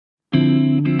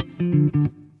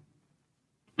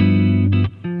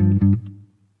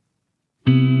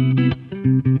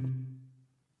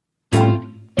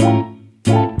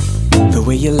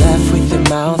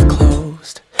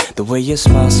your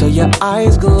smile so your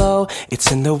eyes glow.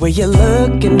 It's in the way you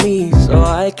look at me so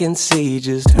I can see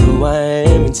just who I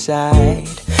am inside.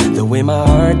 The way my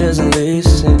heart doesn't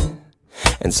listen,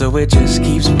 and so it just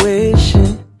keeps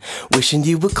wishing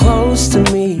you were close to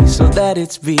me so that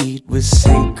its beat was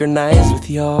synchronized with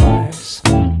yours.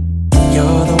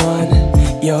 You're the one,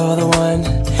 you're the one,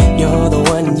 you're the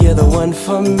one, you're the one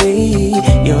for me.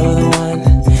 You're the one,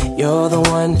 you're the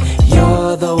one,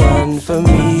 you're the one for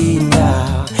me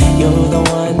now. You're the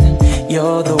one,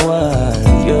 you're the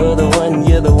one, you're the one,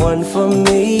 you're the one for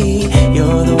me.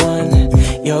 You're the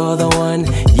one, you're the one,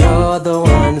 you're the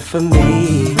one for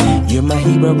me. You're my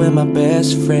hero and my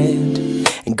best friend,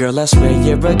 and girl, I swear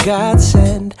you're a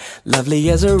godsend. Lovely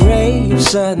as a ray of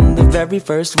sun, the very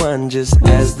first one, just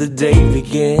as the day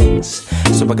begins.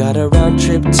 So I got a round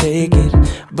trip ticket,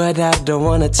 but I don't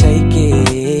wanna take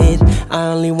it. I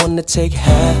only wanna take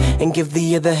half and give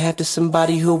the other half to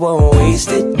somebody who won't waste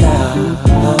it now.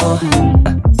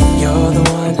 You're the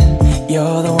one,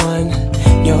 you're the one,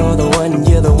 you're the one,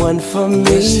 you're the one for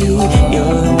me.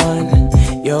 You're the one,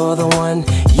 you're the one,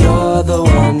 you're the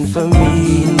one for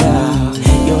me now.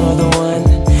 You're the one,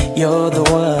 you're the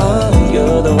one,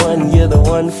 you're the one, you're the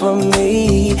one for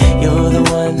me. You're the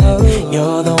one,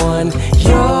 you're the one,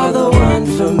 you're the one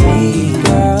for me.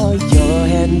 Girl, your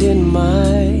hand in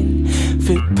mine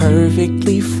fit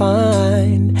perfectly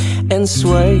fine, and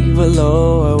sway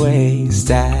below our waist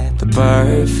at the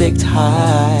perfect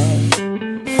height.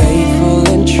 Faithful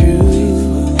and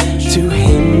true to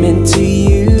him and to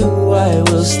you, I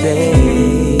will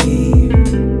stay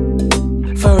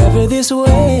forever this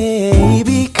way,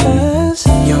 because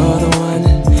you're the one,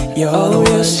 you're the one,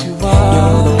 yes you are.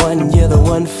 You're the one, you're the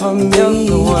one for me. You're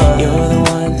the one, you're the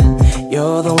one,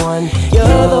 you're the one,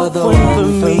 you're the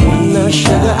one for me. Now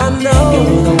sugar, I know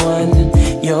you're the one,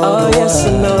 you're the one, yes I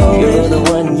know. You're the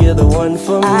one, you're the one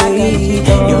for me.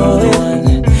 You're the one,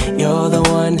 you're the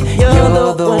one,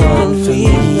 you're the one for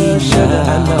me. Sugar,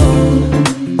 I know.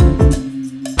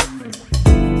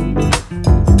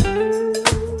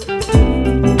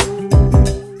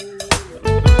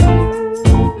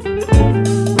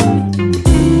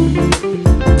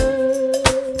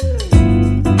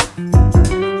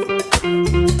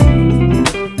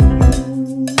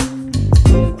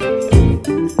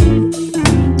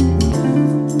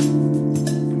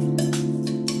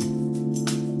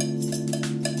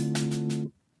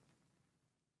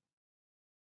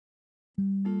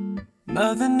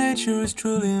 Mother Nature is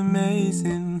truly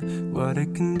amazing, what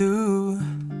it can do,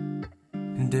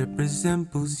 and it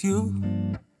resembles you.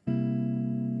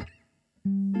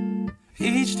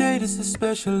 Each date is a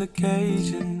special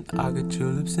occasion. I got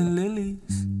tulips and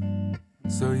lilies,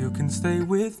 so you can stay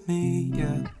with me,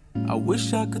 yeah. I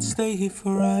wish I could stay here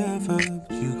forever,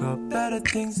 but you got better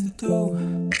things to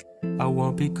do. I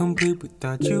won't be complete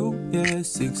without you, yeah.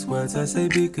 6 words I say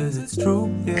because it's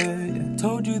true, yeah, yeah.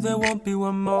 Told you there won't be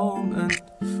one moment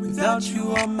without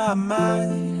you on my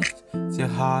mind. It's your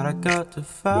heart I got to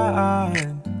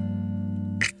find,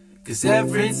 'cause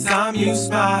every time you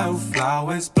smile,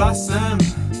 flowers blossom.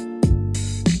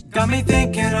 Got me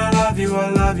thinking I love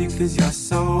you 'cause you're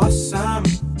so awesome.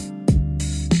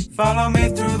 Follow me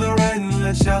through the rain and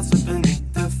let's shelter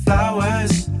beneath the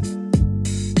flowers.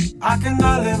 I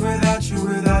cannot live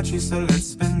without you, so let's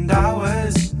spend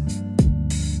hours.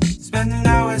 Spending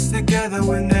hours together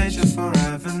with nature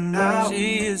forever now.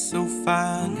 She is so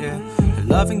fine, yeah. Her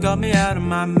loving got me out of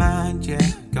my mind, yeah.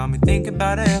 Got me thinking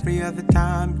about her every other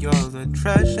time. You're the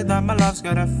treasure that my love's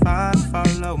gotta find.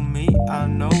 Follow me, I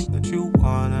know that you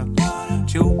wanna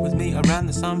chill with me around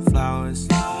the sunflowers.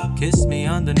 Kiss me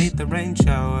underneath the rain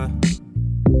shower.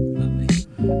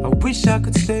 I wish I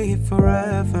could stay here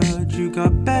forever, but you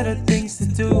got better things to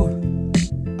do.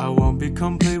 I won't be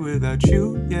complete without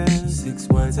you, yeah. 6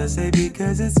 words I say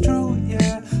because it's true,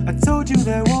 yeah. I told you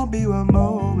there won't be one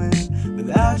moment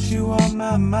without you on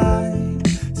my mind.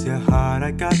 It's your heart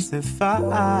I got to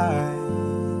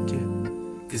find,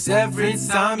 yeah. 'Cause every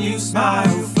time you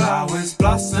smile, flowers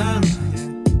blossom, yeah.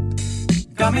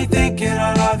 Got me thinking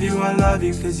I love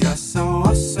you 'cause you're so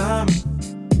awesome.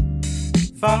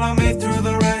 Follow me through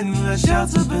the rain and let's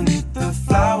shelter beneath the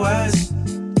flowers.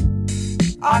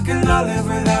 I cannot live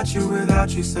without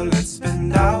you, so let's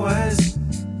spend hours.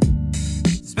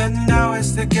 Spending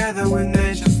hours together with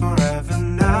nature forever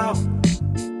now.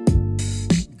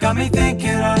 Got me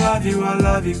thinking I love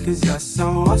you 'cause you're so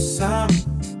awesome.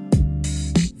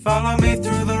 Follow me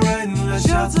through the rain and let's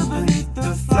shelter beneath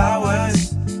the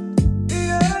flowers.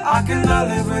 I cannot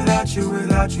live without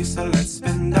you, so let's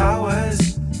spend hours.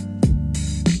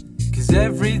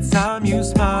 Every time you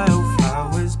smile,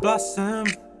 flowers blossom.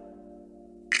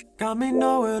 Got me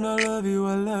knowing I love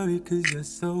you, cause you're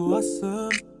so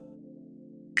awesome.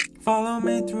 Follow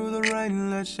me through the rain and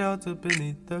let's shelter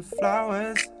beneath the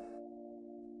flowers.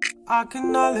 I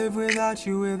cannot live without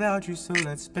you, so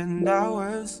let's spend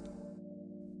hours.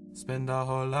 Spend our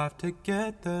whole life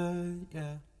together,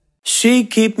 yeah. She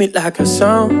keep me like a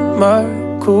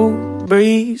summer cool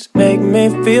breeze, make me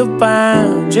feel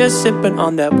fine. Just sipping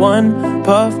on that one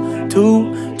puff,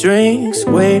 2 drinks,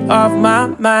 weight off my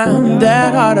mind.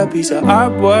 That heart a piece of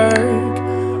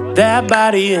artwork, that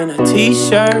body in a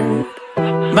t-shirt,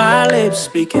 my lips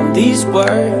speaking these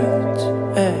words.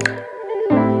 Hey.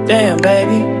 Damn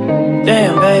baby,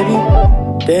 damn baby,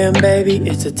 damn baby,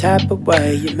 it's the type of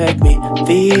way you make me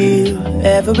feel.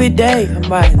 Every day I'm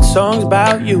writing songs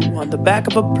about you on the back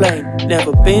of a plane.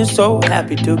 Never been so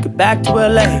happy to get back to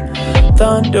LA.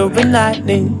 Thunder and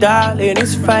lightning, darling,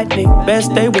 it's frightening.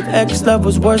 Best day with ex-love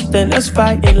was worse than us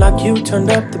fighting. Like you turned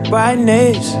up the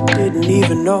brightness, didn't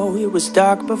even know it was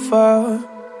dark before.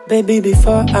 Baby,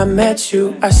 before I met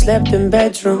you, I slept in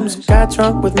bedrooms, got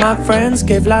drunk with my friends,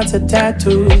 gave lots of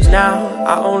tattoos. Now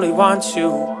I only want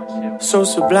you, so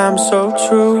sublime, so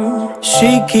true.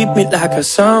 She keep me like a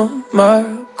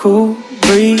summer cool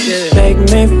breeze, make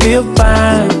me feel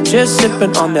fine. Just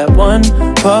sipping on that one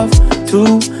puff,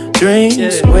 2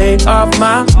 drinks, weight off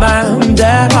my mind.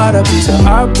 That heart a piece of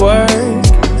artwork,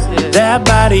 that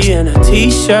body in a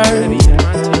t-shirt,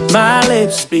 my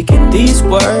lips speaking these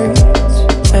words.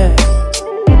 Hey.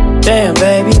 Damn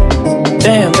baby,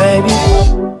 damn baby.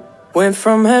 Went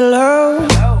from hello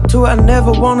to I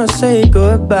never wanna say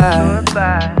goodbye.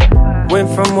 Went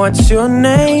from what's your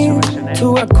name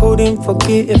to I couldn't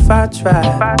forget if I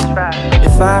tried.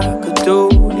 If I could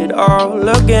do it all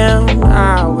again,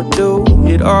 I would do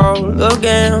it all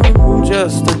again.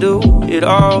 Just to do it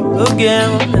all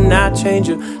again and not change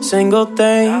a single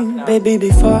thing. Baby,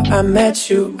 before I met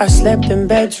you, I slept in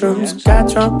bedrooms, got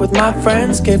drunk with my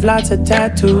friends, gave lots of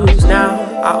tattoos. Now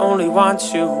I only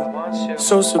want you,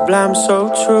 so sublime,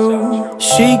 so true.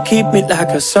 She keep me like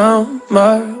a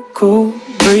summer cool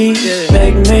breeze,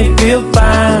 make me feel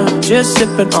fine. Just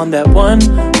sipping on that one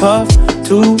puff,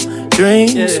 2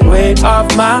 drinks, weight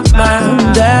off my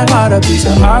mind. That heart a piece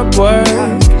of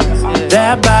artwork,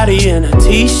 that body in a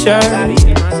t-shirt,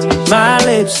 my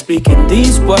lips speaking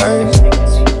these words.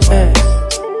 Hey.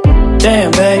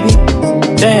 Damn baby,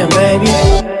 damn baby,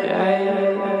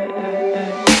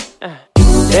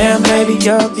 damn baby,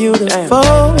 you're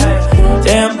beautiful.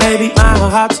 Damn baby, my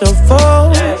heart's so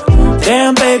full.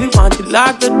 Damn baby, why don't you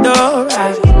lock the door?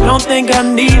 I don't think I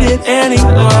need it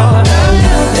anymore.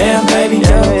 Damn baby,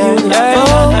 you're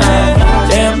beautiful.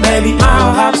 Damn baby, my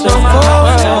heart's so full.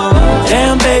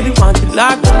 Damn baby, why don't you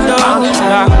lock the door?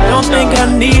 I don't think I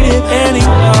need it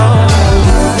anymore.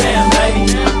 Damn baby,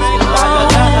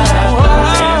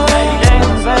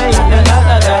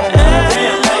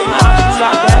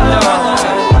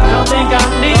 don't think I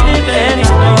need it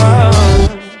anymore.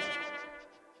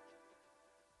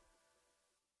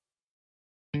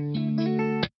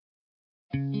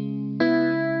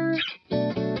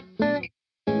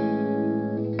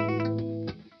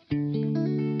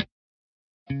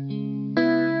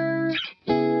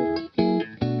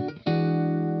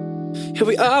 Here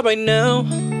we are right now,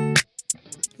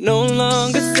 no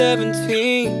longer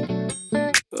 17.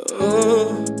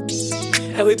 Oh,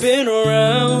 have we been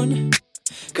around?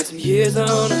 Got some years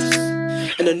on us,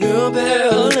 and a new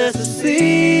barrel less to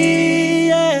see.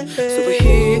 Yeah. So we're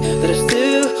here, let us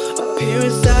still appear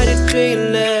inside your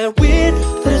dreamland. Weird,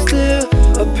 let us still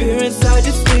appear inside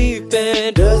your sleep.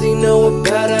 And does he know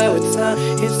about our time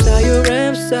inside your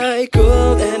REM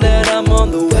cycle? And that I'm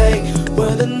on the way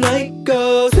where the night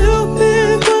goes. Tell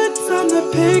me what time to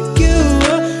pick you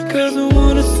up, cause I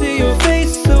wanna see your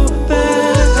face so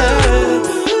bad.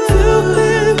 Tell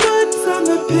me what time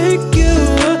to pick you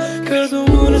up, cause I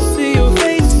wanna see your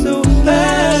face so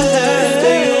bad.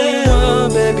 Stay on,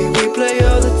 baby, we play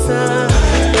all the time.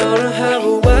 Gonna have a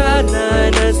wild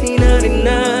night,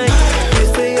 1999. You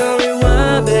stay on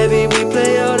rewind, baby, we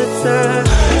play all the time.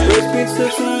 Race me to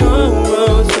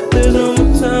tomorrow, so there's no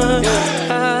more time.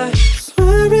 I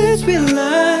swear it's real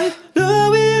life,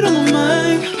 know it on my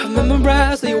mind. I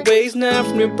memorize your ways now,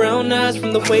 from your brown eyes,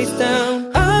 from the waist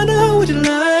down. I know what you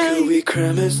like. Could we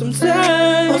cram in some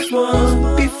time? Once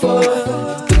more before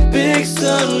the big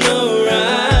sun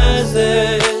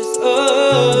rises.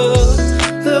 Oh,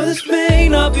 though this may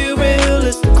not be real,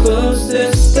 it's the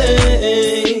closest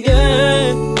thing. Yeah.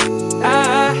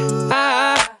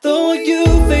 Though you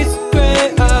face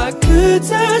gray, I could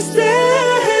touch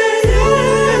that.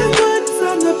 One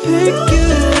time to pick you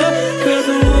up, cause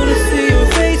I wanna see your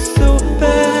face so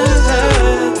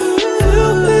bad.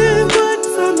 Tell me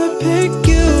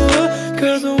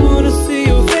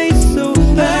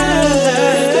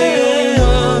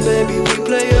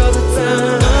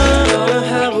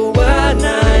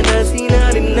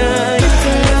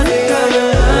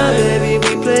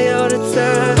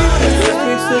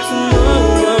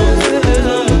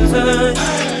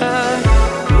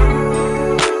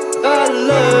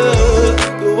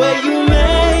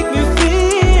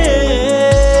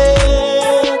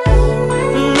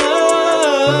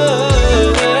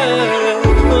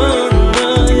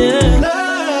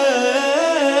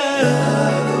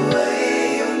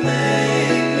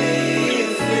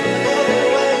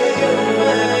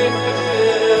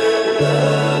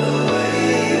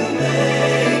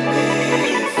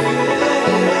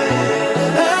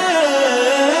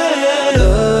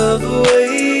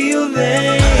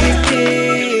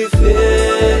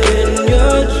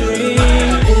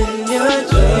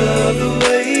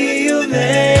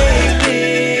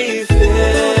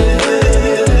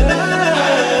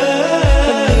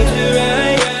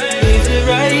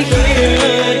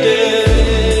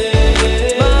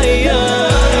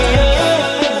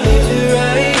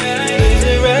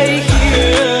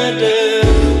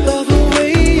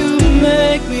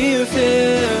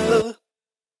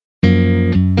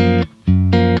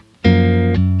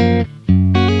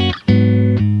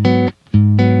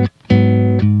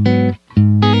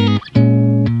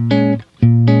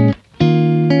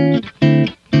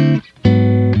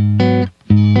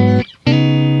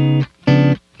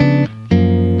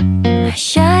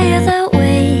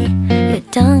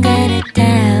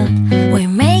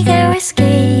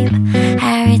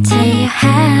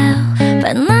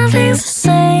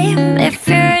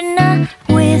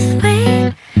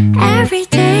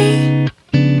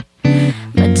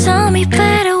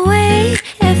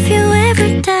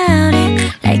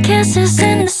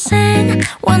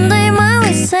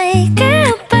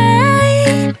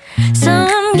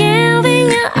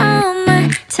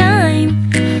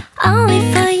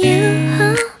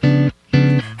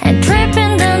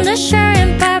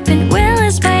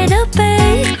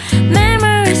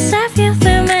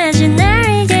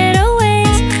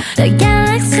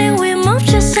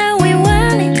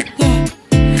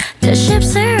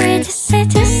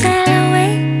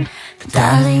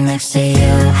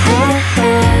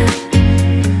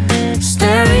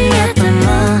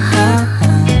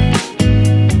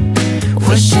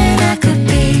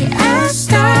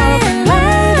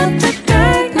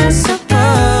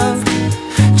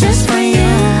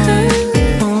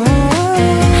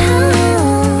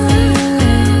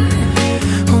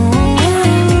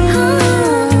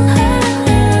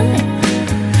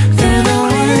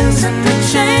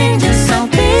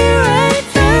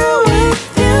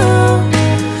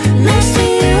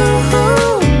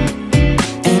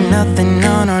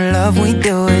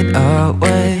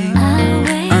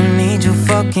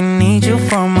need you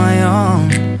for my own.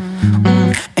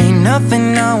 Ain't nothing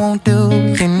I won't do.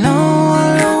 You know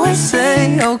I'll always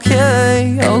say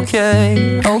okay, okay,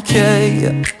 okay.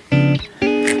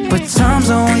 But time's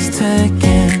always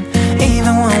ticking,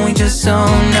 even when we just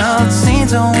zone out.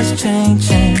 Scene's always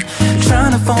changing,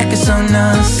 trying to focus on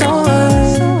us. So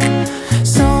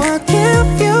I'll give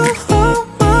you all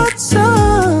my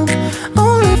time,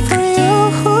 only for you,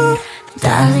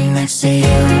 darling, next to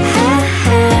you.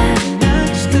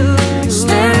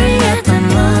 Staring at the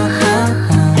moon,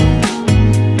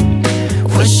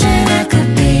 wishing I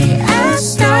could be a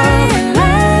star and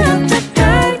light up the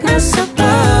darkness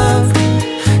above,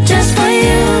 just for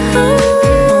you.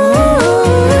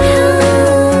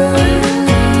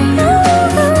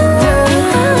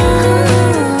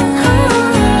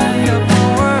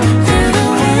 Through the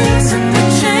winds and the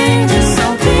changes,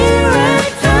 I'll be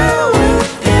right there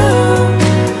with you,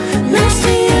 next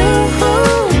to you,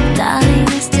 darling,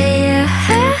 next to you.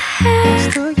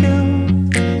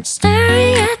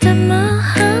 Staring at the moon,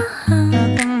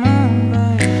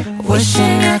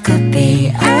 wishing I could be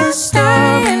a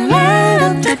star and light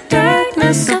up the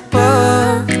darkness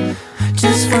above,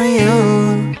 just for you.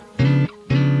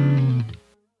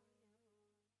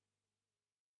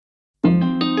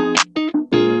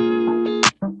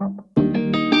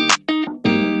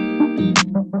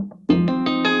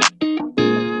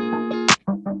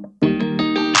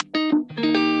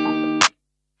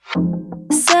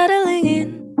 Settling in,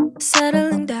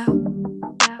 settling down.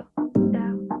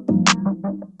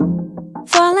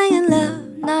 Falling in love,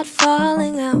 not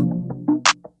falling out.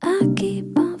 I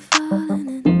keep on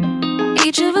falling in.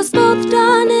 Each of us both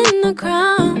done in the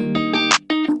crown.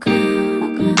 A crown, a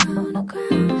crown, a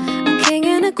crown. A king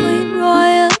and a queen,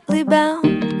 royally bound.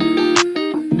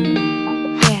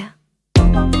 Yeah.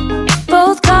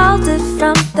 Both called it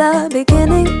from the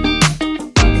beginning.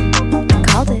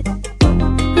 Called it.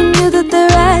 We knew that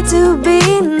there had to be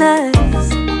us.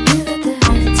 Knew that there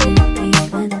had to be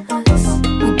us.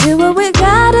 We do what we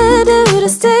gotta do to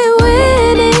stay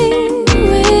winning,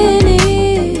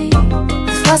 winning.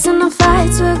 The fuss and the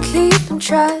fights will keep them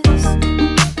trust.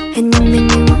 And you make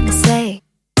me wanna say,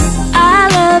 I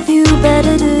love you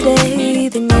better today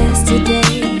than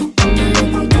yesterday.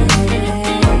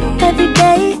 Every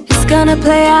day is gonna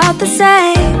play out the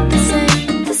same, the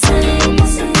same, the same, the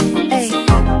same. Hey,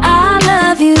 I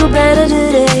love you better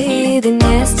today than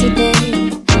yesterday.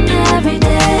 Every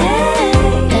day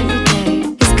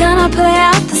is gonna play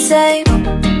out the same.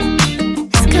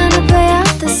 It's gonna play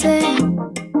out the same.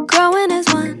 Growing as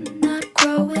one, not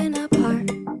growing apart.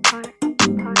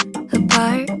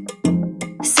 Apart.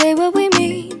 Say what we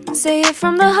mean, say it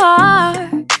from the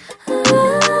heart.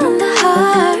 From the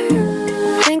heart.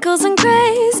 Wrinkles and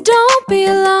grays, don't be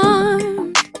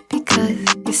alarmed, because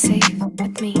you're safe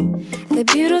with me. They're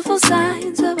beautiful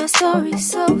signs of our story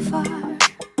so far,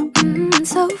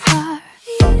 so far.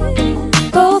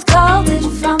 Both called it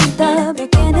from the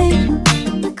beginning.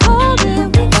 We called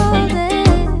it, we called it.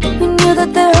 We knew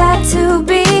that there had to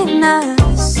be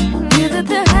us. Knew that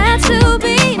there had to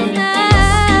be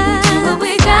us. Do what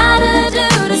we gotta do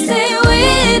to stay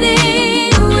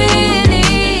winning,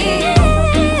 winning.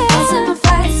 Fights and the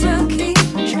fights will keep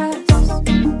trust.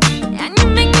 And you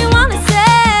make me wanna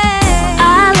say,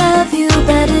 I love you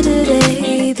better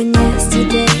today than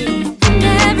yesterday. And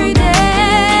every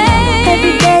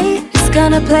day is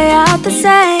gonna play out the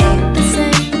same, the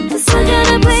same, the same.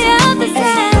 Gonna play out the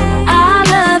same. I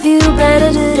love you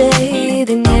better today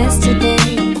than yesterday.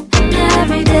 And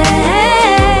every day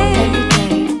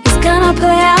is gonna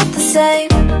play out the same.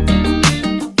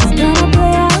 It's gonna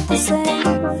play out the same.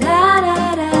 La da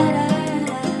da da da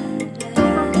la da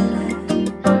da da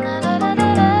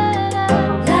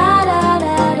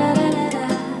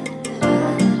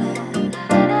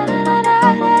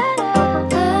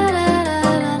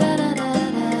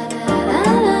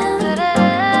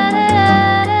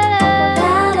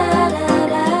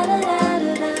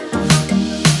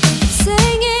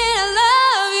singing I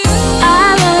love you. I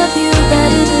love you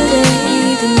better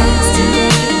today than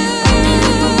yesterday.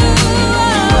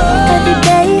 Every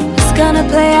day is gonna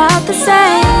play out the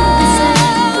same.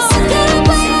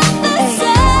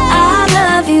 I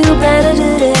love you better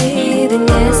today than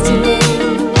yesterday.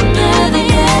 Every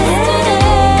day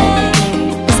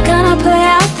is gonna play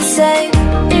out the same.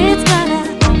 It's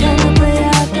gonna play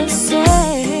out the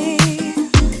same.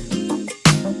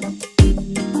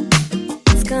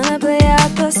 It's gonna play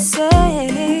out the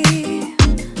same.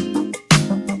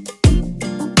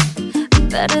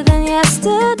 Better than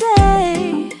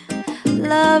yesterday.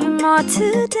 Love you more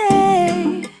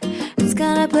today. It's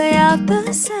gonna play out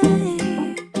the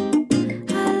same.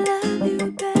 I love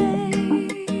you,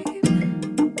 babe.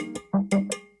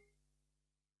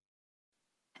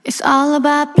 It's all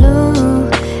about blue.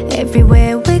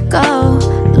 Everywhere we go,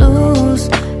 blues.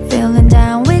 Feeling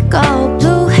down we go.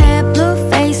 Blue hair, blue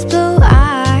face, blue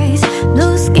eyes.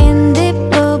 Blue skin, deep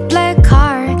blue, black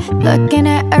heart. Looking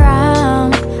at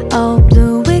around, oh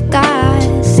blue we got.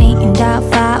 Sinking down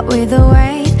far with the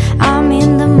wave. I'm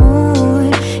in the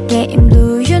mood, getting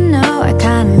blue, you know. I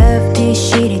kinda love this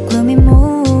shitty gloomy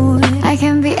mood. I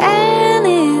can be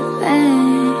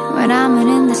anything when I'm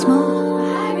in this mood.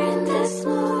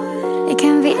 It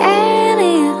can be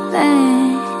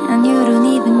anything, and you don't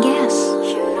even guess.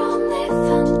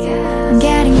 I'm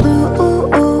getting blue,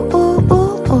 ooh, ooh, ooh,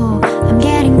 ooh, ooh. I'm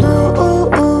getting blue, ooh,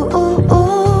 ooh, ooh,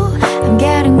 ooh. I'm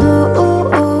getting blue,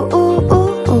 ooh, ooh, ooh,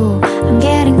 ooh, ooh. I'm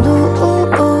getting blue, ooh,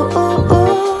 ooh, ooh,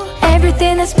 ooh.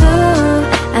 Everything is blue.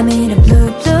 I'm in a blue,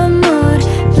 blue mood.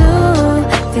 Blue,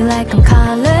 feel like I'm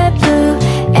color blue.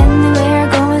 Anywhere I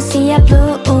go and see a blue.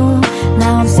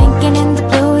 Now I'm sinking in the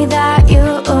blue without you.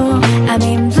 I'm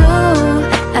in blue,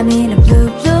 I'm in a blue,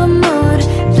 blue mood.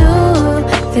 Blue,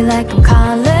 feel like I'm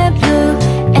color blue.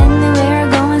 Anywhere I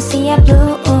go and see a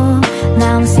blue.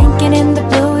 Now I'm sinking in the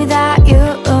blue without you.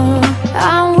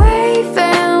 I'm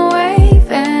waving,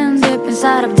 waving, deep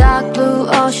inside of dark blue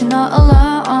ocean all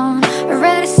alone.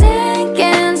 Already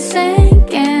sinking,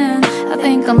 sinking. I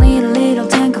think I'll need a little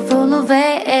tank full of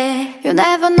air. You'll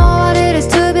never know what it is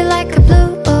to be like a blue.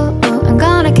 I'm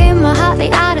gonna keep my heart the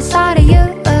other side of you.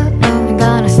 I'm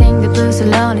gonna sing the blues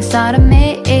alone inside of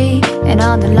me. And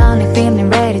all the lonely feeling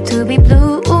ready to be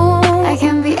blue. I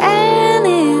can be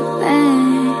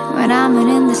anything when I'm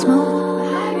in this mood.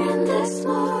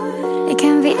 It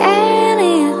can be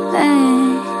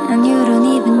anything, and you don't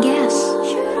even guess.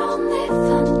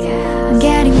 I'm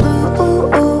getting blue,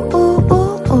 ooh, ooh, ooh,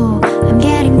 ooh, ooh. I'm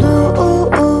getting blue, ooh,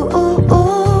 ooh, ooh,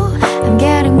 ooh. I'm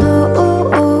getting blue,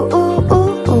 ooh, ooh, ooh,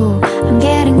 ooh, ooh. I'm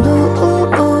getting blue,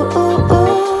 ooh, ooh, ooh,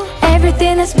 ooh.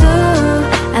 Everything is blue.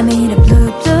 I'm in a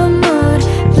blue, blue mood.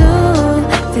 Blue,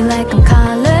 feel like I'm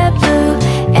color blue.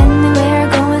 Anywhere I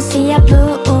go and see a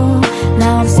blue.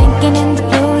 Now I'm sinking in the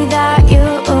blue without you.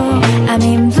 I'm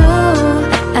in blue,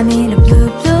 I'm in a blue,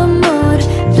 blue mood.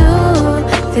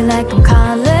 Blue, feel like I'm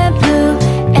color blue.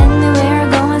 Anywhere I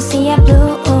go and see a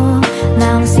blue.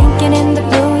 Now I'm sinking in the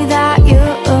blue without you.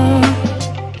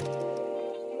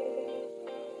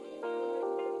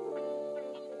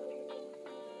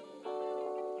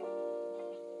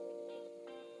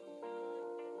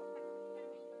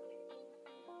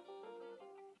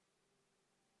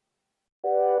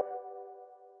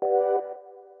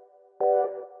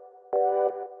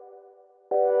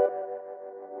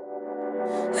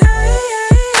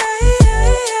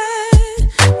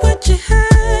 What you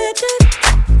hiding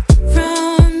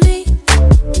from me?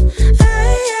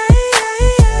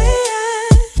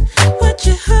 What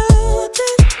you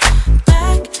holding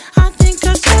back? I think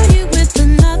I saw you with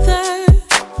another.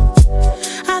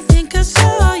 I think I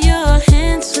saw your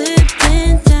hand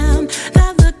slipping down.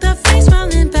 That look, that face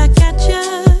smiling back at you.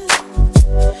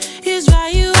 Here's why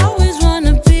you always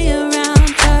wanna be around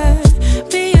her,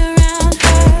 be around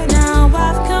her. Now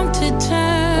I've come to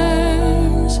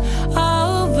terms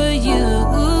over you,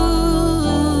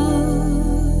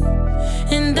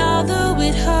 and although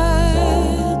it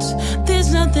hurts,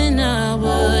 there's nothing I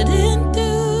would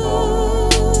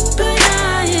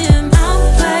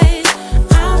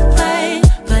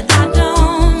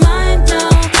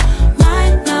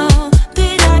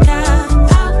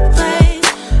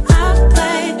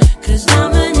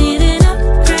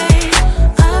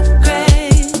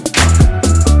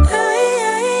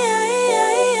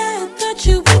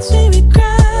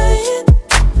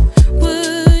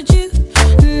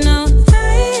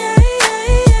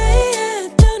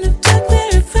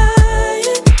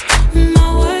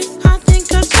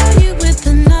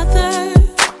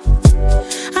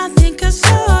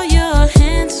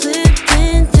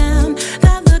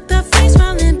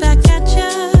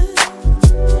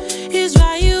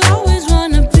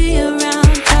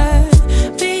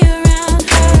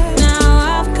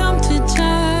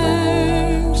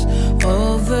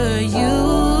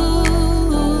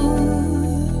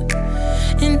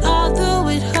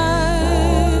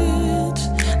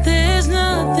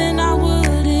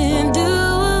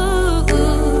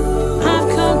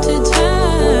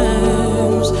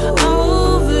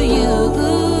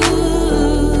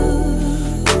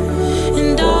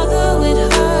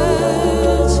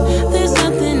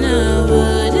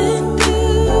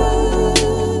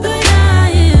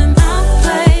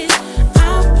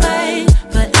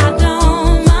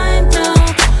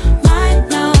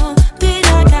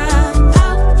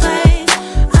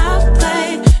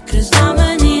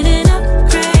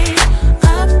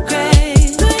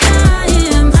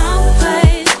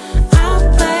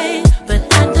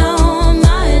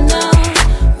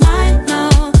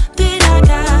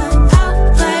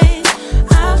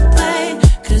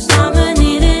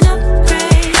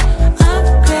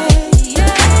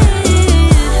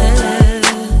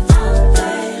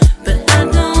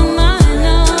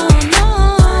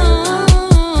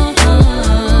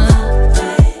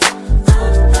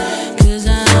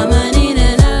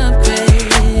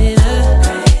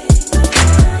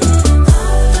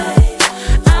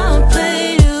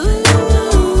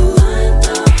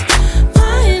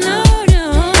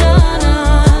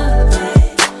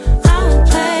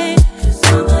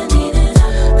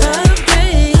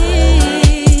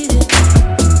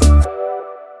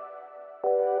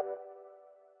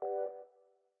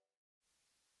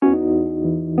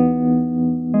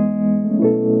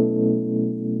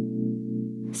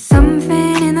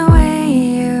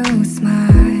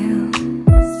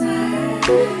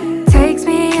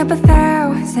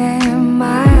 1,000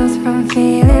 miles from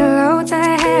feeling low to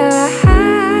hella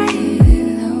high.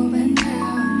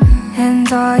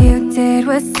 And all you did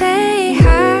was say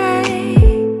hi.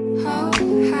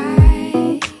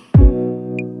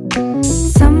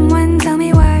 Someone tell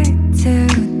me what to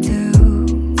do.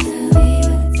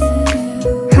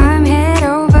 I'm head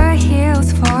over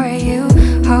heels for you.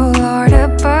 Oh Lord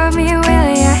above me,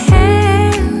 will you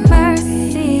have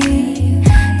mercy?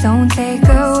 Don't take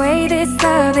away this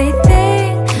lovely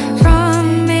thing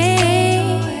from me.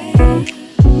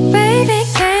 Baby,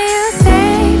 can you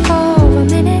stay for a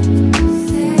minute?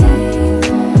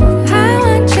 I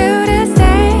want you to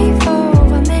stay for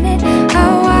a minute, a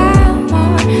while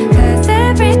more. 'Cause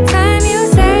every time you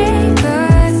say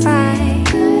goodbye,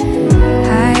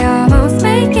 I almost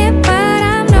make it, but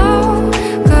I'm no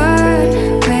good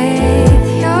with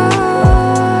your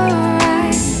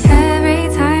eyes. Every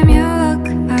time you look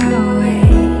away,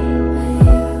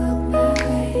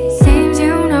 seems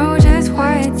you know just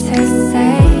what to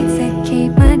say to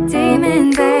keep my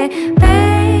demons at bay.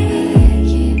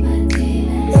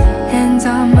 Hands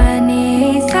on my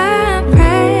knees, I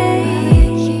pray.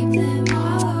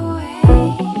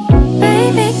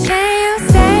 Baby, can you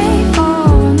stay for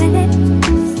a minute?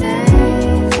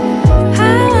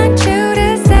 I want you to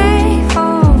stay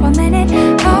for a minute,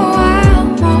 a while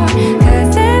more.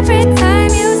 'Cause every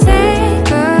time you say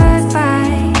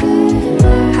goodbye,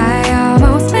 I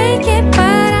almost make it,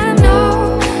 but I'm no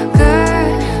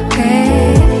good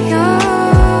with your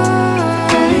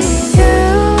eyes. You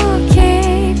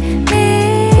keep me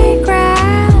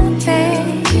grounded.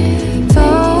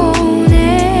 Don't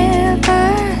ever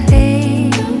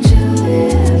leave.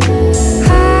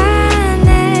 I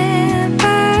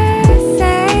never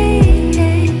say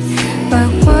it, but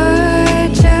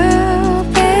would you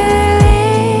believe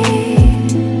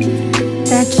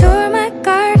that you're my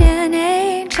guardian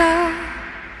angel?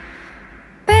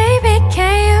 Baby,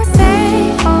 can you stay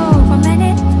for a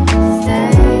minute?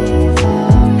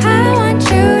 I want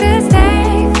you to stay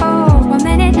for a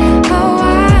minute, a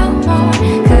while more.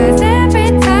 'Cause every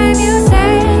time you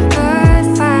say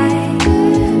goodbye,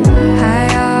 I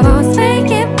almost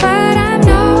make it, but I'm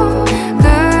no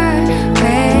good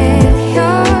with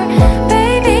your.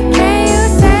 Baby, can you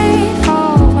stay for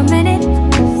a minute?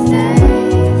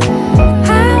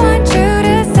 I want you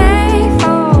to stay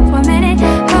for a minute,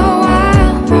 a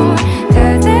while more.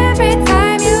 'Cause every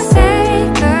time you say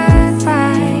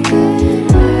goodbye,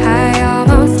 I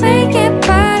almost make it,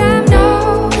 but I'm no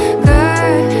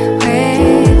good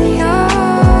with your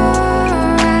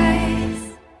eyes.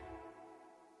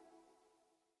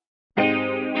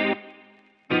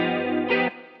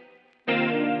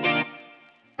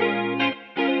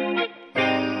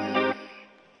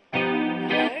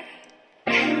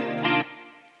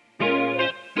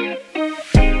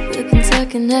 We've been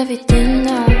talking everything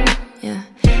now, yeah.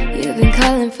 You've been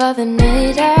calling for the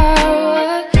night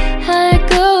out. High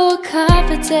go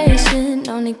confrontation,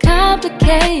 only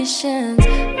complications,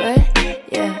 right?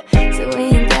 Yeah, so we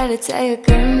ain't gotta tell your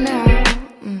girl now.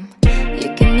 You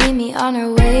can meet me on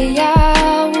our way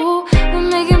out. We're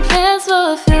making plans for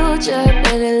the future.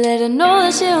 Better let her know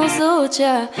that she don't suit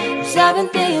ya. 'Cause I've been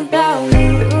thinking about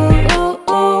you.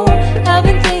 I've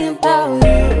been thinking about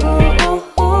you.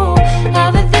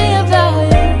 I've been thinking about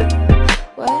you.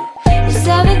 What? 'Cause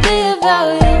I've been thinking about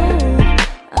you.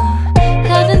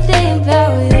 I've been thinking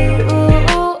about you.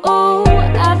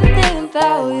 I've been thinking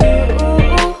about you.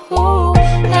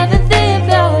 I've been thinking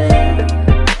about you.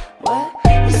 What?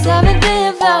 'Cause I've been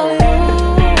thinking about you.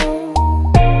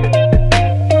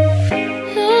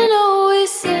 I know we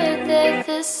said that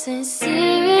this ain't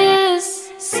serious,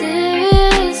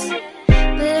 serious,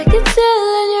 but I can tell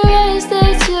in your eyes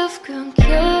that you've grown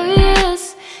curious,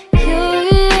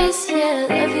 curious. Yeah,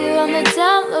 love you on the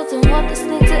download, don't want this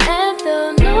thing to end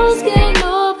though. No one's gonna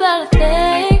know about a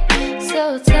thing, so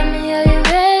tell me, are you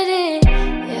ready?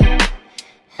 Yeah.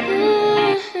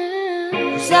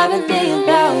 'Cause I've been thinking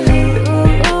about you.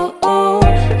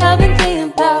 I've been thinking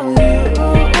about you.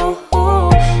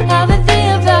 I've been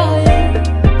thinking about you.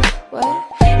 What?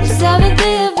 'Cause I've been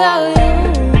thinking about you.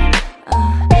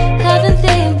 I've been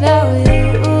thinking about you.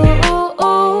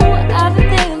 I've been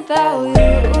thinking about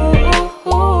you.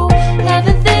 I've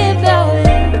been thinking about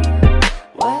you.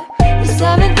 What? 'Cause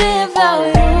I've been thinking about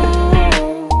you.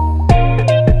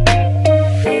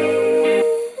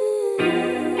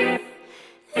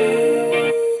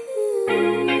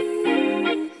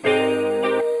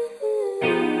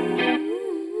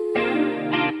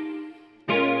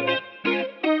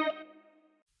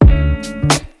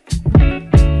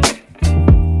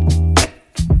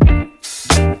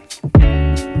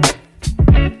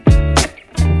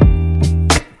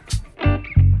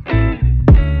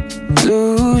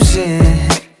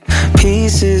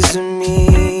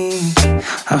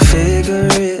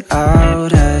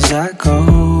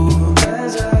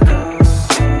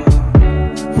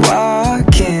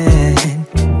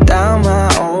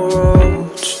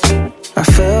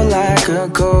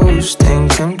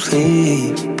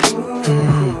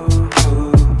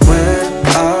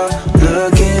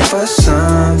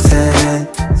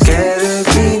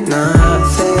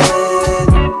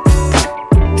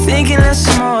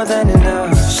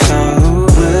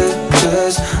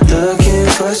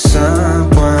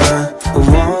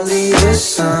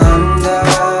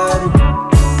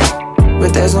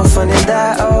 no fun in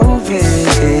that, oh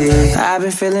baby. I've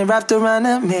been feeling wrapped around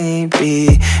a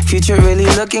maybe. Future really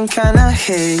looking kinda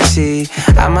hazy.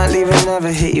 I might leave and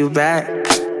never hit you back,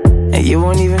 and you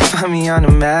won't even find me on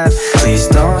the map. Please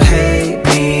don't hate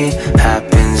me,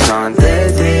 happens on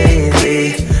the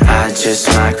daily. I just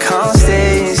might call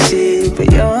stay and see,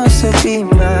 but you also be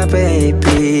my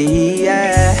baby,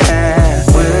 yeah.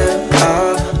 We're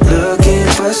all looking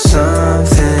for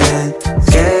something,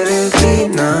 scared to be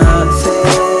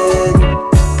nothing,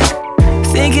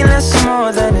 thinking that's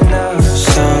more than enough.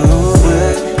 So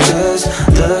we're just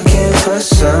looking for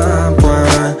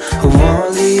someone who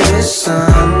won't leave us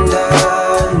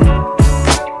undone.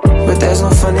 But there's no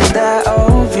fun in that,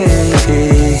 oh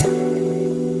baby.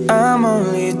 I'm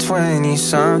only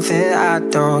 20-something, I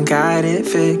don't got it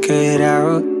figured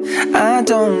out. I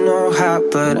don't know how,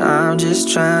 but I'm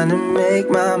just trying to make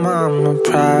my mama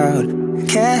proud.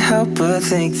 Can't help but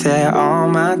think that all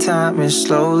my time is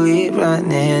slowly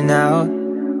running out.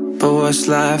 But what's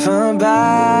life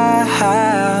about?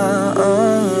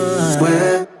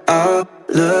 We're all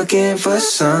looking for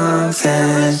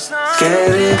something,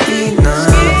 scared to be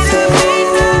nothing,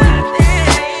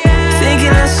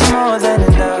 thinking that's more than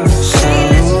enough. So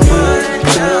we're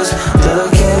just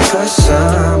looking for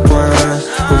someone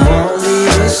who won't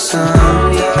leave us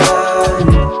undone.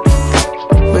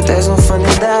 But there's no fun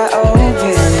in that, oh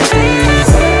baby.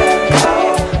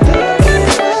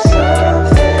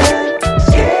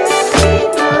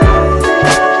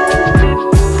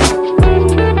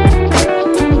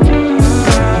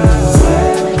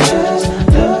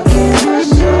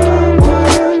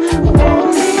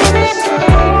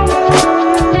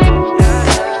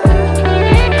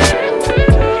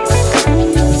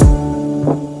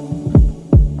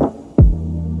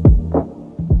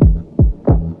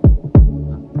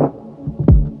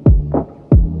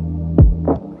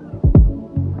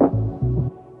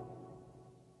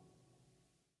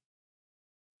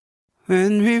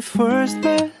 When we first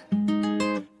met,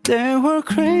 there were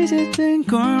crazy things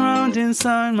going round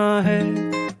inside my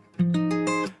head.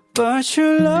 But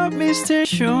your love me still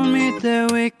showed me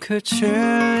that we could chill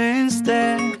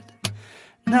instead.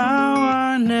 Now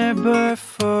I never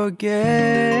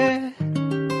forget.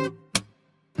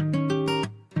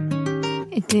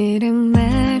 It didn't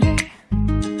matter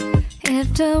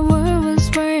if the world was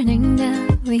burning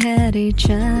down, we had each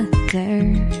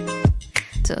other.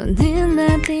 So then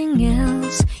nothing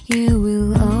else, you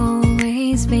will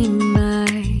always be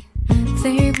my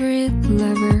favorite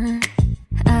lover.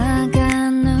 I got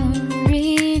no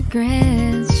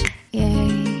regrets,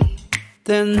 yeah.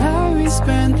 Then now we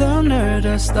spent under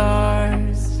the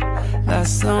stars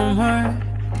last summer,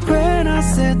 when I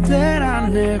said that I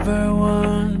never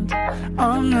want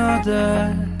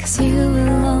another. 'Cause you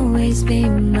will always be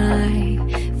my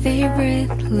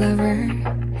favorite lover.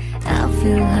 I'll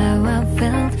feel how I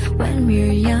felt when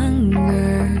we're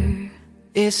younger.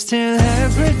 It's still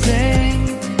every day,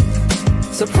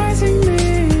 surprising me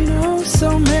in oh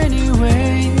so many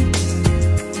ways.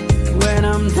 When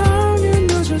I'm down, you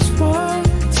know just what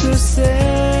to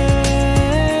say.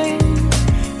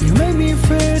 You make me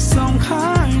feel some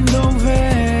kind of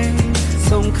way,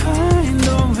 some kind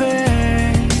of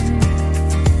way.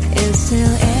 It's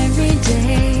still every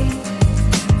day,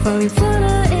 falling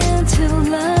further into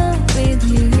love with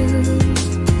you.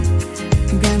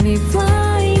 Got me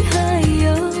flying high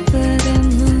over the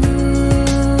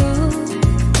moon.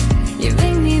 You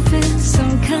make me feel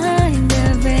some kind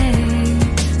of way,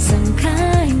 some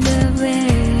kind of way.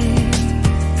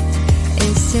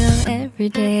 It's still every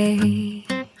day.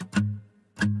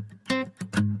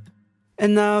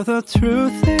 And now the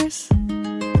truth is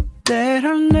that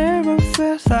I never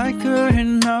felt like good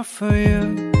enough for you.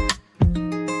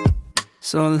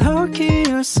 So lucky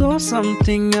you saw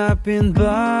something I've been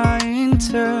buying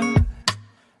too.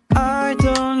 I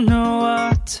don't know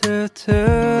what to do.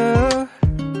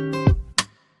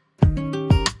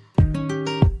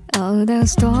 All the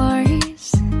stories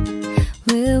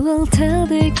we will tell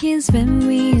the kids when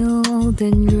we're old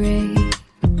and gray.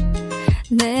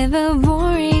 Never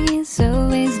boring, it's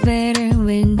always better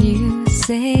when you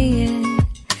say it.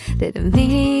 That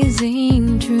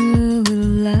amazing true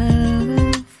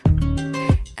love,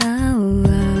 our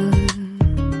love.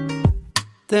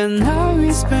 Then now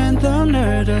we spent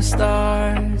under the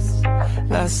stars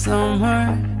last summer,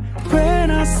 when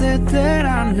I said that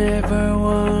I never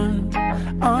want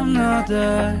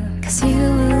another. 'Cause you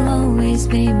will always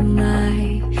be my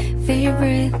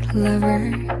favorite lover.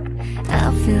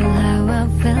 I'll feel how I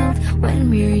felt when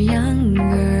we're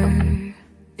younger.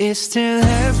 It's still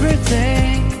every day,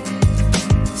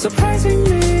 surprising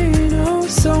me in oh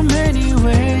so many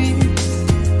ways.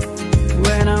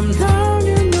 When I'm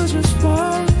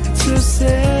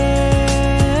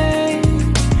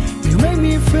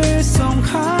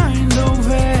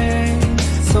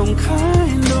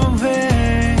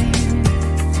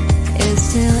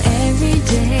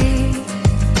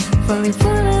got me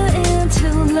falling into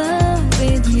love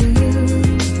with you.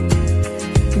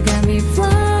 Got me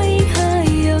flying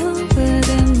high over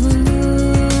the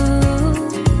moon.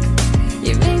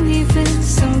 You make me feel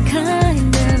some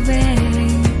kind of way,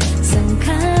 some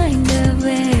kind of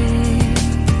way.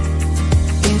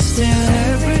 It's still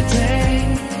every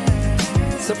day,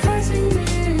 surprising me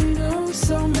in oh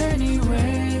so many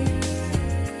ways.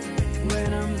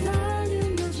 When I'm done, you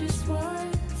know just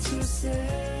what to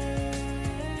say.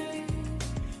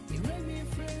 You make me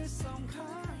feel some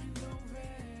kind of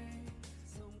way,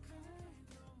 some kind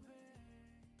of way.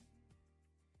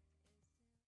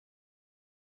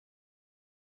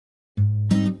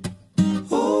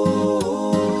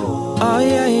 Oh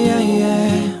yeah, yeah, yeah.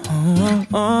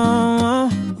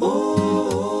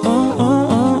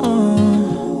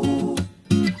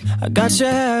 I got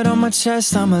your head on my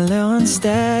chest, I'm a little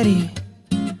unsteady.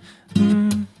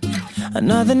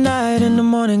 Another night in the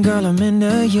morning, girl, I'm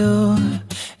into you.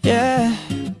 Yeah.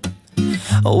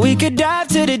 We could dive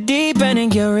to the deep end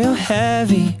and get real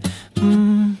heavy.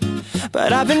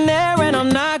 But I've been there and I'm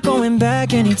not going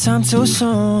back anytime too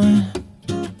soon.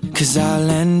 Cause I'll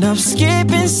end up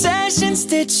skipping sessions,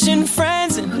 ditching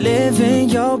friends, and living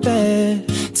your bed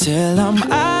till I'm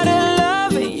out of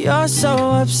love and you're so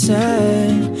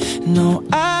upset. No,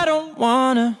 I don't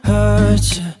wanna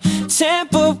hurt you,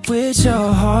 tamper with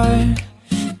your heart.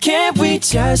 Can't we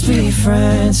just be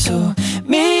friends who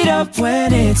meet up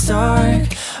when it's dark?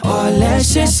 Or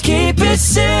let's just keep it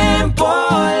simple,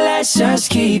 let's just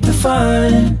keep it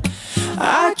fun.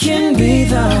 I can be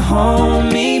the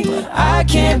homie, but I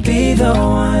can't be the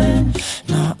one.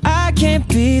 No, I can't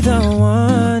be the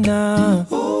one, no.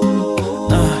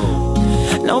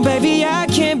 No, baby, I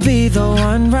can't be the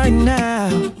one right now.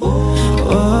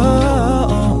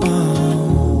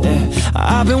 Yeah.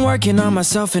 I've been working on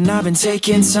myself and I've been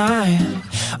taking time.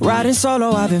 Riding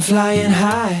solo, I've been flying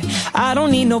high. I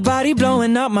don't need nobody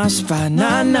blowing up my spot,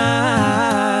 nah,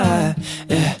 nah.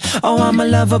 Yeah. Oh, I'm a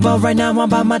lover, but right now I'm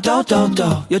by my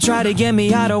do-do-do. You'll try to get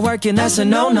me out of work and that's a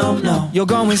no-no-no. You'll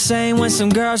go insane when some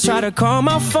girls try to call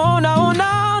my phone. Oh,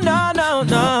 no, no, no,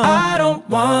 no. I don't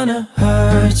wanna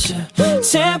hurt you,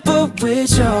 tamper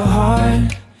with your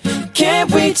heart.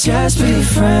 Can't we just be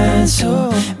friends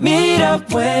who meet up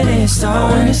when it's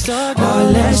dark? Or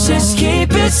let's just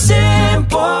keep it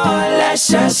simple, let's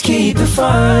just keep it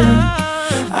fun.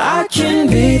 I can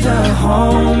be the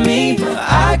homie, but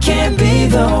I can't be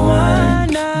the one.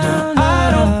 No,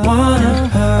 I don't wanna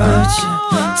hurt you,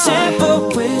 tamper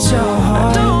with your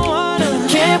heart.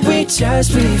 Can't we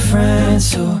just be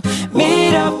friends who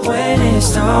meet up when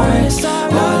it's dark?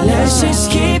 Or let's just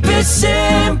keep it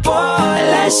simple,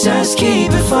 let's just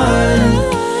keep it fun.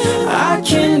 I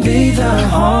can be the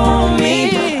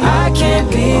homie, but I can't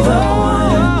be the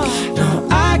one. No,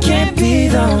 I can't be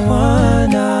the one,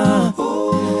 no.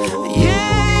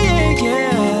 Yeah, yeah,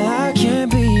 yeah, I can't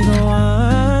be the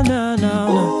one, no, no,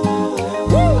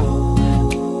 no.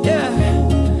 Yeah.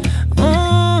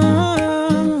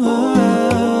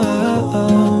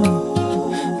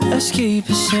 Let's keep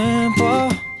it simple.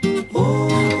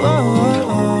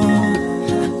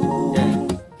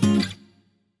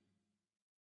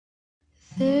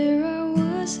 There I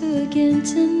was again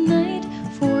tonight,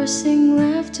 forcing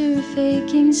laughter,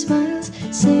 faking smiles.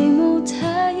 Same old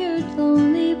tired,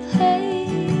 lonely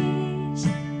place.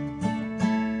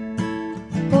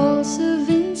 Walls of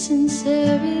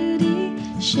insincerity,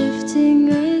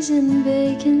 shifting eyes and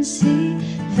vacancy.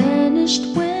 Vanished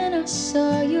when I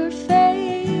saw your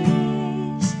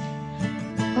face.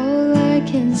 All I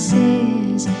can say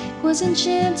is it was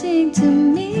enchanting to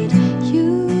meet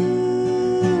you.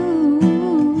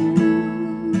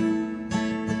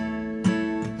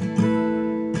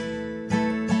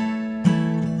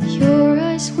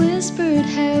 Whispered,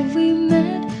 have we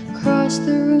met? Across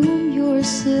the room, your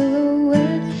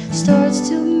silhouette starts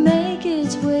to make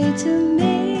its way to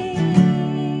me.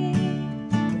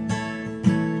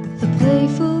 The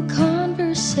playful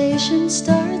conversation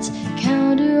starts,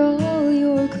 counter all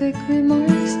your quick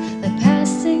remarks, like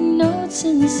passing notes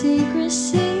in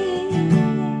secrecy.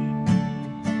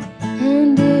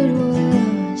 And it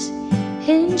was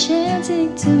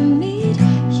enchanting to meet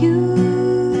you.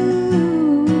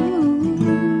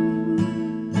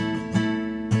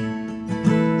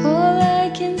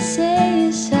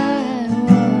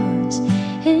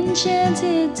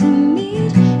 Enchanted to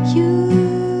meet you.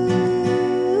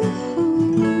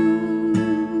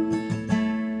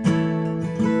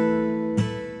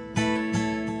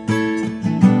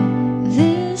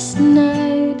 This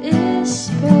night is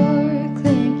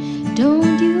sparkling,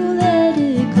 don't you let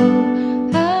it go.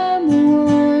 I'm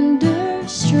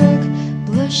wonderstruck,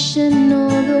 blushing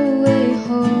all the way.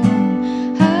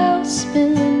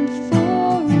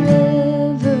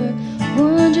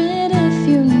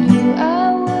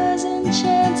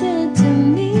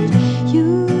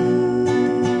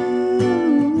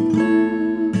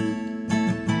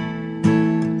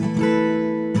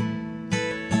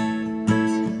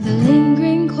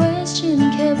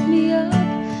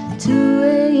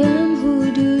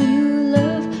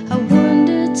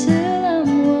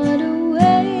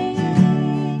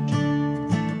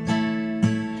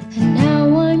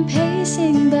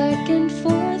 pacing back and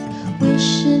forth,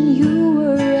 wishing you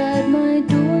were at my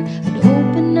door. I'd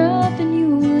open up and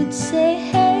you would say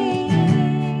hey,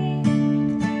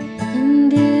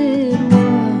 and it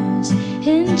was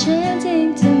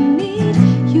enchanting to meet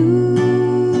you.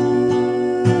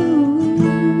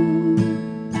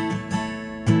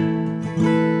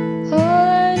 All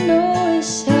I know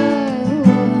is I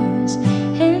was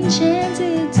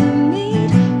enchanted to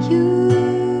meet you.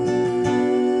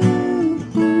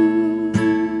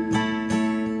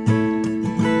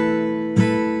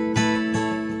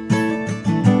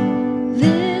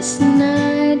 This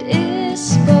night is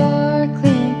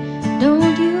sparkling,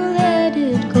 don't you let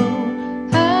it go.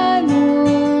 I'm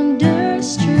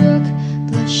wonderstruck,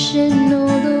 blushing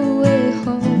all the way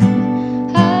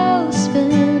home. I'll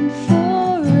spend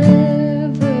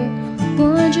forever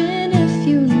wondering if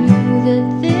you knew that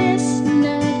this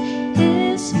night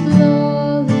is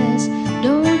flawless.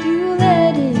 Don't you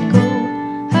let it go.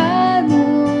 I'm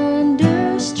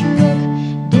wonderstruck,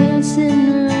 dancing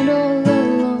around all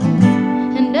alone.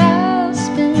 And I'll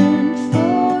spend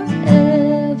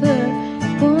forever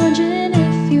wondering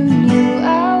if you knew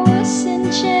I was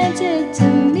enchanted to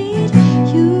meet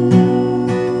you.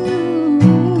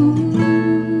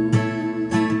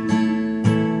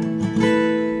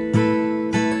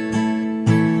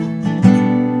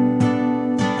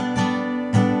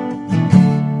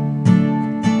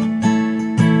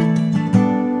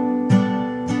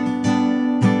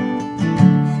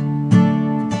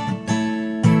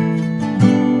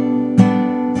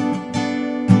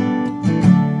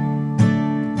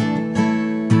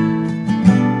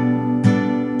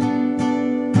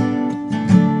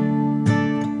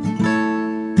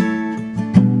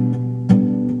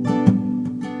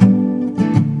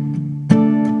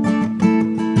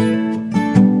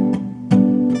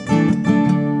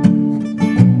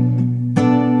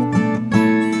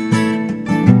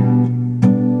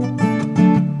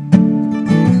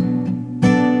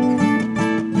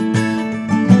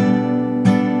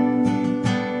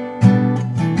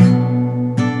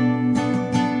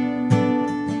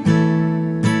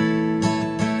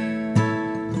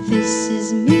 This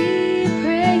is me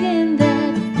praying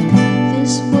that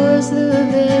this was the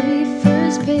very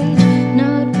first page,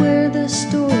 not where the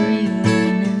story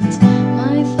ends.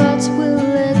 My thoughts will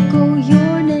echo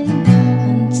your name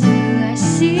until I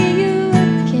see you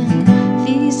again.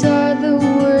 These are the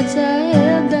words I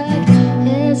held back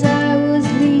as I was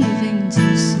leaving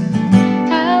too soon.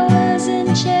 I was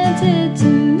enchanted to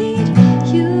meet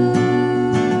you.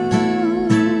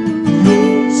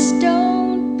 Please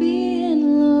don't be in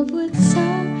love with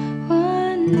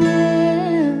someone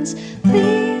else.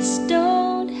 Please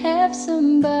don't have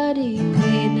somebody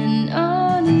waiting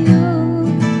on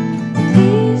you.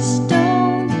 Please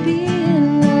don't be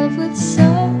in love with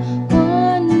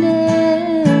someone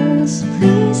else.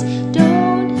 Please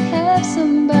don't have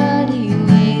somebody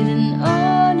waiting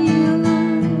on you.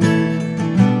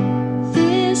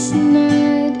 This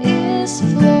night is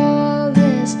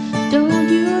flawless, don't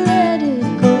you let it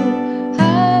go.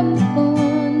 I'm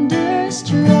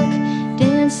wonderstruck,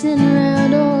 dancing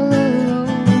around all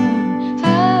alone.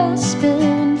 I'll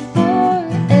spend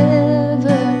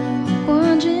forever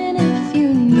wondering if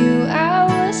you knew I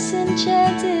was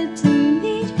enchanted to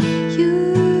meet you.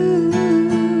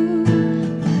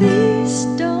 Please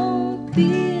don't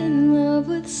be in love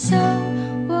with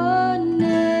someone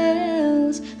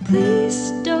else.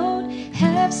 Please don't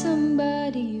have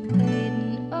somebody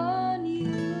waiting on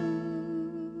you.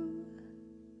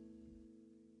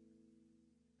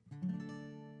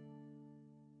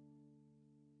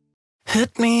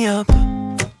 Hit me up,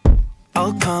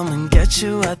 I'll come and get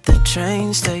you at the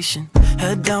train station.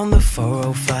 Head down the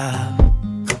 405,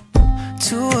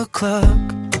 2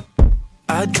 o'clock.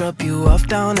 I drop you off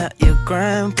down at your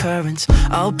grandparents'.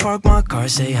 I'll park my car,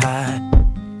 say hi.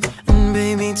 And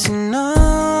baby,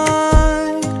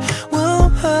 tonight we'll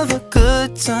have a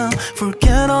good time.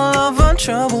 Forget all of our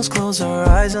troubles, close our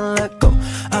eyes and let go.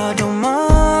 I don't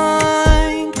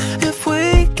mind if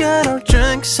we get our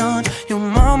drinks on. Your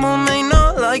mama may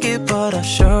not like it, but I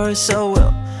sure so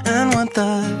will. And when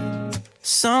the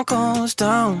sun goes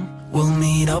down, we'll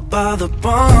meet up by the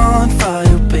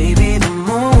bonfire. Baby, the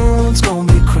moon's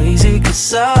gonna be crazy,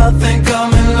 'cause I think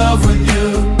I'm in love with you.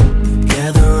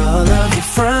 Gather all of your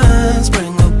friends,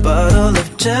 bring a bottle of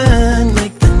gin,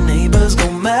 make the neighbors go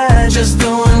mad, just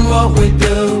doing what we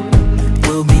do.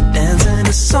 We'll be dancing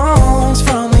to songs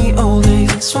from the old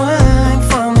days and swing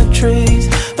from the trees.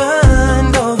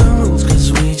 Bend all the rules,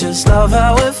 'cause we just love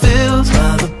how it feels.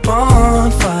 By the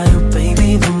bonfire,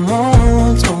 baby, the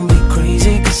moon's gonna be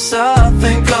crazy, 'cause I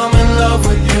think I'm in love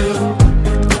with you.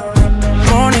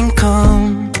 Morning comes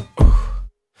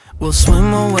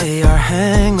away our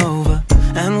hangover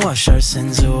and wash our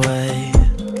sins away.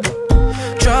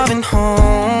 Driving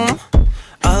home,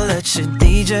 I'll let you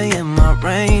DJ in my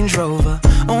Range Rover.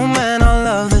 Oh man, I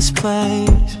love this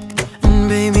place. And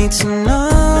baby,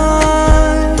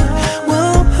 tonight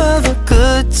we'll have a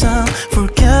good time.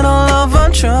 Forget all of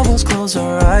our troubles, close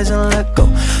our eyes and let go.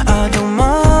 I don't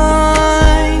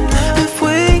mind if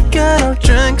we get our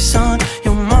drinks on.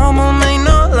 Your mama may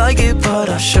not like it, but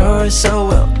I sure so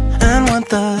will. And when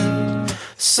the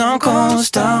sun goes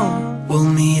down, we'll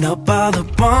meet up by the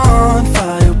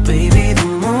bonfire. Baby, the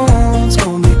moon's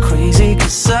gonna be crazy,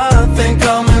 'cause I think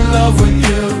I'm in love with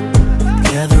you.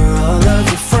 Gather all of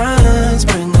your friends,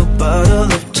 bring a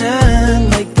bottle of gin,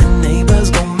 make the neighbors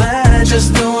go mad,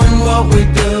 just doing what we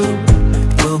do.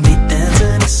 We'll be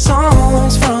dancing to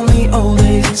songs from the old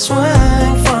days and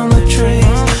swing from the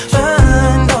trees.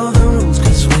 Bend all the rules,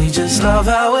 'cause we just love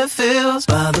how it feels.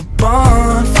 By the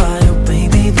bonfire,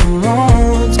 baby, the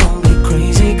moon's gonna be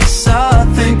crazy, 'cause I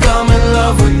think I'm in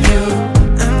love with you.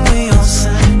 And we all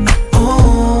sing,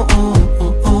 oh, oh,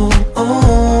 oh, oh, oh,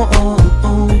 oh,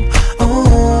 oh, oh,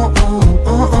 oh,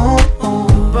 oh, oh, oh.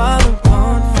 By the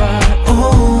bonfire, oh,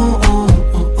 oh,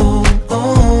 oh, oh,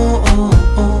 oh, oh,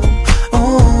 oh,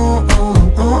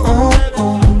 oh, oh,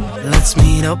 oh. Let's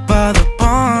meet up by the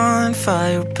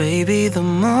bonfire, baby, the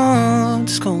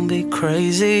moon's gonna be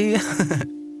crazy.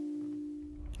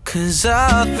 'Cause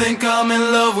I think I'm in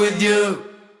love with you.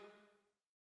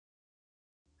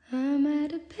 I'm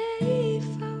at a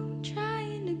payphone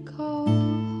trying to call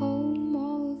home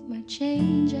all of my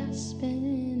change I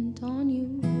spent on you.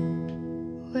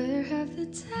 Where have the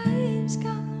times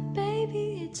gone, baby?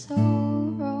 It's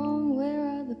all wrong. Where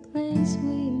are the plans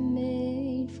we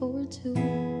made for two?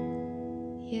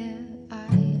 Yeah,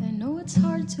 I know it's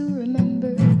hard to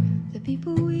remember the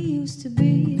people we used to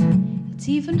be. It's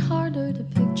even harder to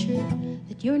picture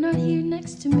that you're not here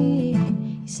next to me.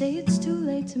 You say it's too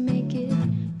late to make it,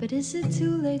 but is it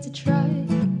too late to try?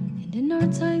 And in our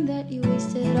time that you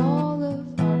wasted, all of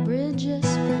our bridges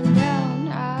burned down.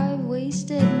 I've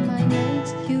wasted my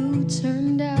nights, you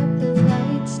turned out the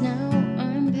lights. Now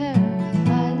I'm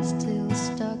paralyzed, still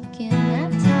stuck in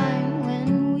that time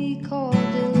when we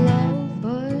called it love.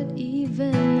 But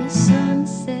even the sun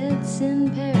sets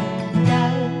in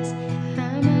paradise.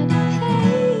 I'm at a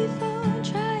payphone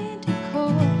trying to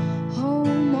call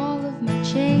home all of my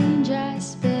change I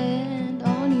spent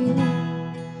on you.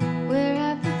 Where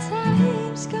have the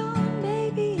times gone,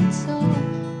 baby? It's all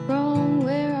wrong.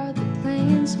 Where are the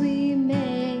plans we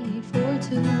made for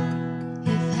two?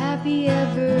 If happy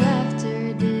ever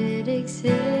after did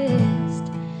exist,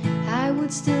 I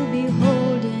would still be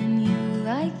holding you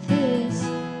like this.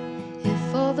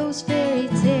 If all those fairy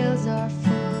tales are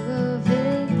full of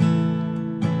it,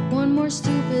 one more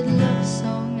stupid love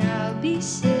song, I'll be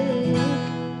sick.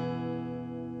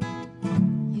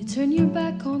 You turn your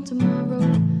back on tomorrow,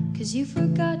 'cause you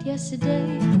forgot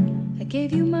yesterday. I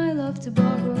gave you my love to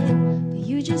borrow, but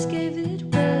you just gave it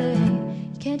away.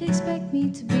 You can't expect me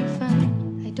to be fine,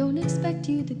 I don't expect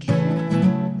you to care.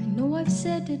 I know I've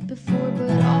said it before,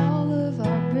 but all of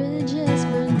our bridges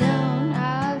burned down.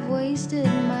 I've wasted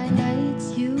my nights,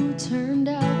 you turned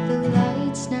out the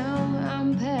lights. Now I'm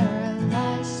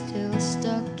paralyzed, still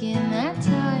stuck in that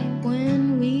time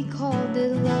when we called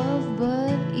it love.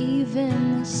 But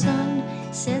even the sun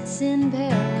sets in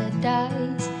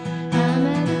paradise. I'm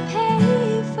at a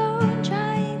payphone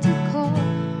trying to call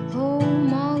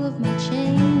home all of my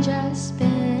change I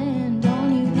spent on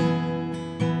you.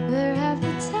 Where have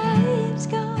the times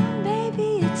gone, baby?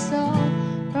 It's all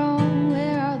wrong.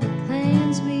 Where are the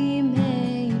plans we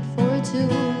made for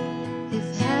two? If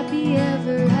happy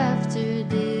ever after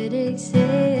did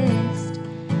exist,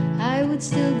 I would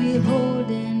still be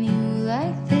holding you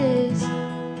like this.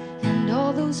 And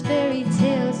all those fairy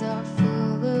tales are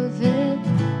full of it.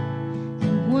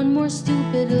 And one more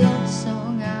stupid love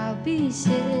song, I'll be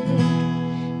sick.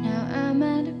 Now I'm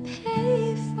at a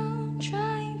payphone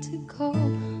trying to call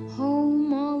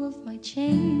home all of my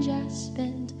change I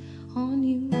spent on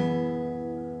you.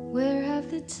 Where have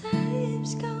the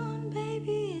times gone,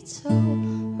 baby? It's all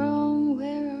wrong.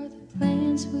 Where are the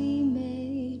plans we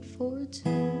made for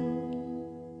two?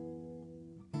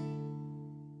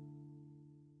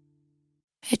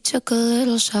 It took a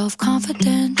little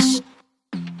self-confidence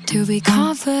to be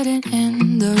confident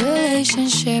in the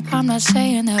relationship. I'm not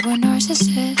saying that we're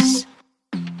narcissists,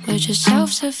 we're just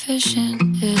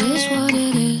self-sufficient. It is what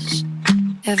it is.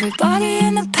 Everybody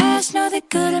in the past know they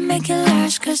couldn't make it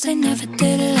last, 'cause they never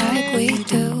did it like we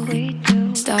do.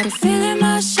 Started feeling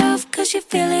myself 'cause you're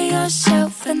feeling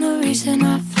yourself. And the reason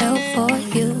I fell for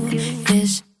you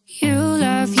is you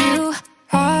love you.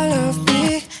 I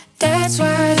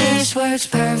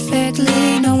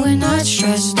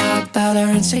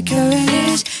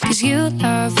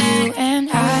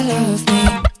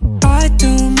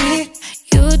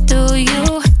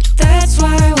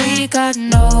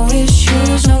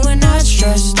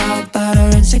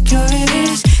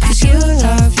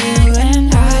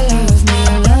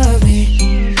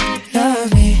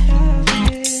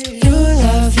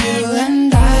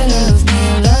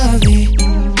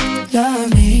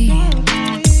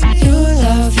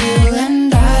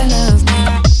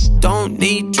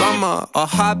a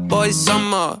hot boy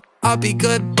summer, I'll be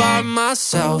good by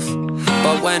myself.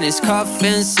 But when it's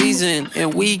cuffing season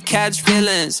and we catch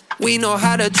feelings, we know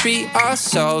how to treat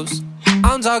ourselves.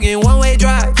 I'm talking one-way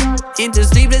drive into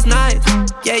sleepless nights.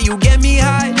 Yeah, you get me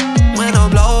high when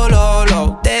I'm low, low,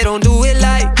 low. They don't do it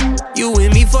like you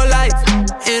and me for life,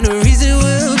 and the reason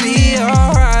we'll be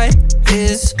alright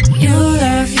is you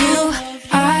love you,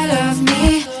 I love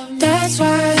me. That's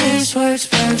why this works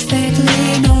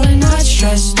perfectly. No, we're not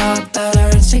stressed out about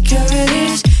our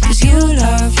insecurities, 'cause you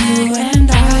love you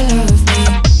and I love me.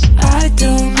 I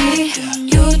do me,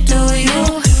 you do you.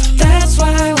 That's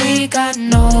why we got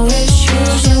no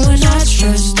issues. And we're not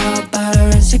stressed out about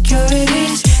our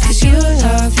insecurities, 'cause you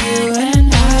love you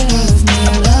and I love me.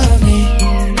 Love me,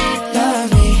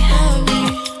 love me.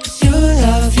 You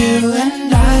love you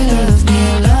and I love me.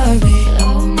 Love me,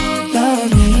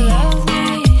 love me.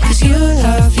 'Cause you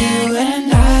love you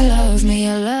and I love me.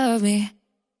 Love me.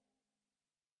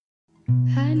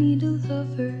 I need a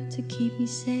lover to keep me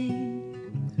sane,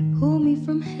 pull me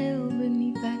from hell, bring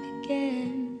me back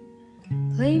again.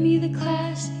 Play me the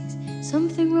classics,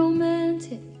 something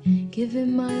romantic, give it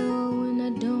my all when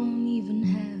I don't even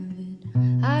have it.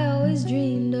 I always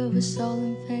dreamed of a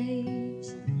solemn face,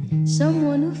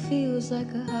 someone who feels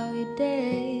like a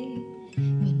holiday.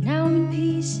 But now I'm in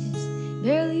pieces,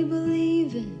 barely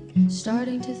believing,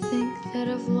 starting to think that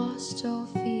I've lost all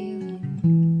feeling.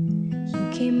 You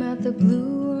came out the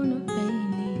blue on a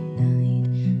rainy night,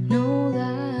 no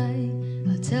lie.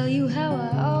 I'll tell you how I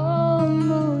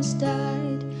almost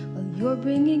died while you're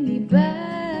bringing me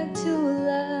back to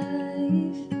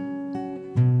life.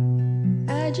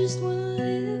 I just wanna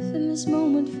live in this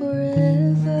moment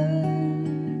forever,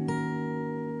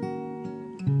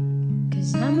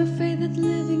 'cause I'm afraid that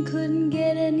living couldn't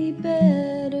get any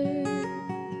better.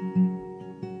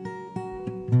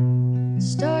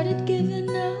 Started giving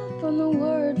up on the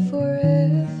word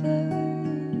forever,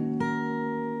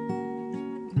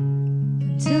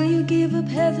 until you gave up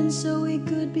heaven so we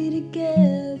could be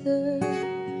together.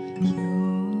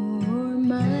 You're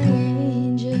my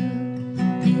angel,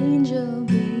 angel,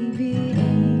 baby,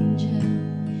 angel.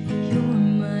 You're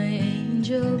my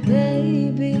angel,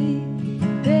 baby,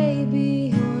 baby.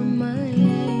 You're my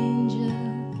angel,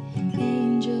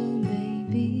 angel,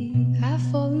 baby. I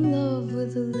fall in love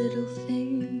with the little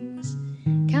things,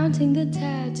 counting the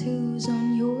tattoos on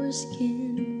your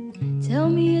skin. Tell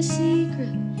me a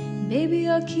secret, baby,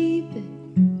 I'll keep it.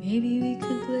 Maybe we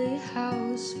could play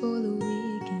house for the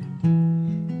weekend.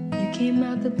 You came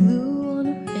out the blue on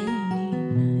a rainy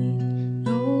night,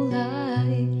 no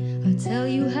lie. I'll tell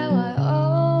you how I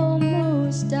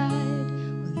almost died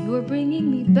while you were bringing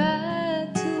me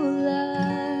back to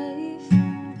life.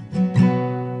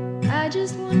 I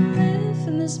just wanna live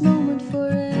in this moment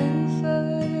forever,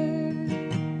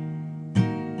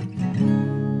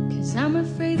 'cause I'm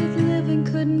afraid that living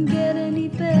couldn't get any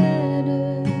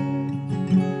better.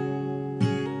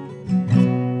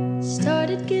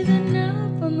 Started giving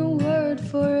up on the word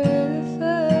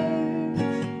forever,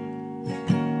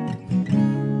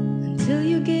 until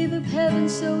you gave up heaven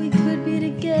so we could be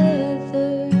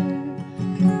together.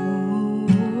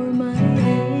 You're my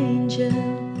angel,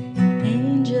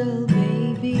 angel,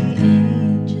 baby,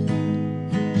 angel.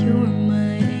 You're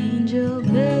my angel,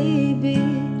 baby,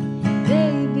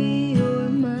 baby. You're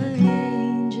my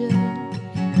angel,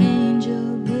 angel,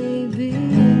 baby.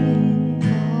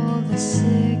 All the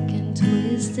sick and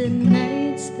twisted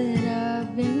nights that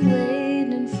I've been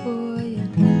waiting for you,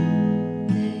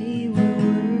 they were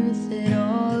worth it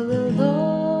all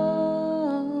along.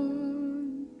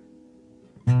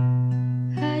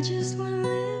 I just wanna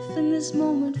live in this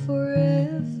moment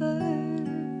forever,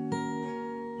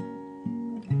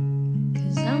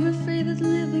 'cause I'm afraid that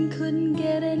living couldn't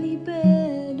get any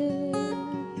better.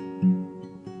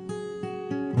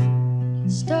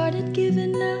 Started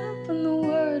giving up on the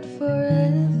word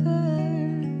forever,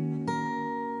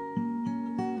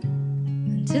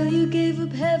 until you gave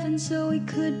up heaven so we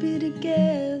could be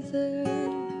together.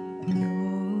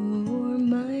 You're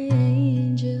my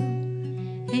angel,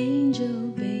 angel,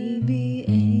 baby,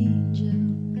 angel.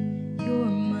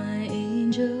 You're my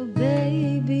angel,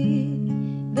 baby,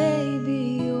 baby.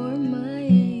 You're my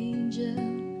angel,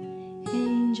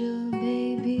 angel,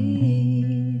 baby,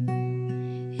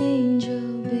 angel,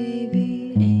 baby,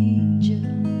 angel.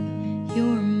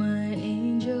 You're my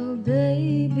angel,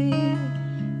 baby,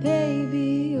 baby.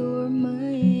 You're my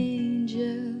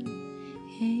angel,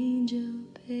 angel,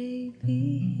 baby.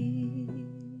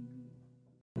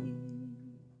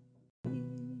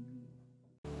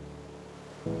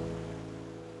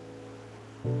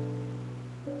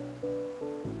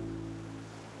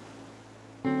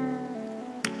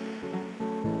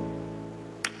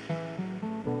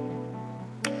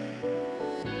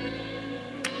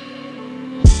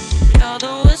 You're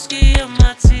the whiskey in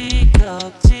my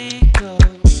teacup,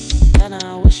 and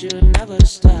I wish you'd never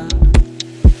stop.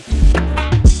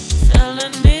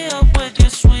 Filling me up with your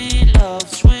sweet love,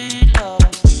 sweet love.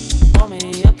 For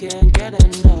me, I can't get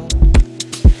enough.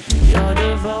 Your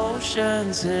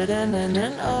devotion's hidden in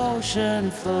an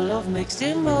ocean full of mixed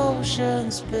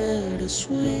emotions,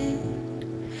 bittersweet.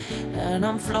 And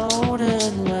I'm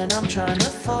floating when I'm trying to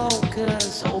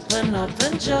focus. Open up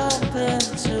and jump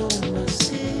into the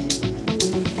sea.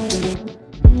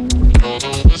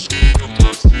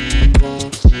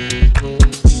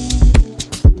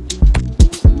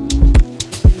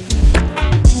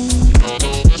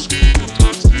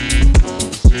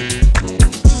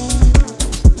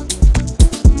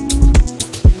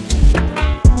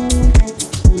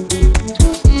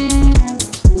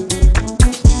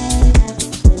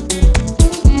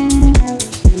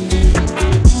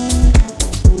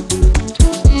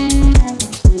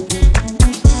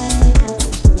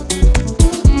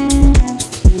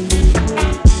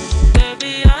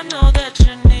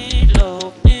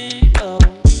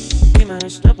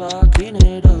 Clean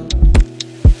it up.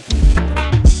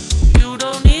 You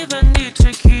don't even need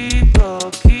to keep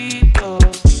up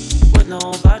with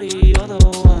nobody other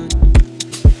one.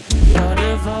 Your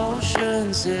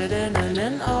devotion's hidden in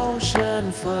an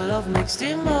ocean full of mixed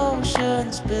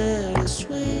emotions,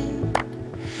 bittersweet.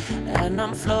 And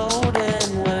I'm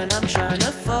floating when I'm trying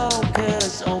to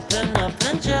focus. Open up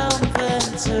and jump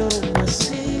into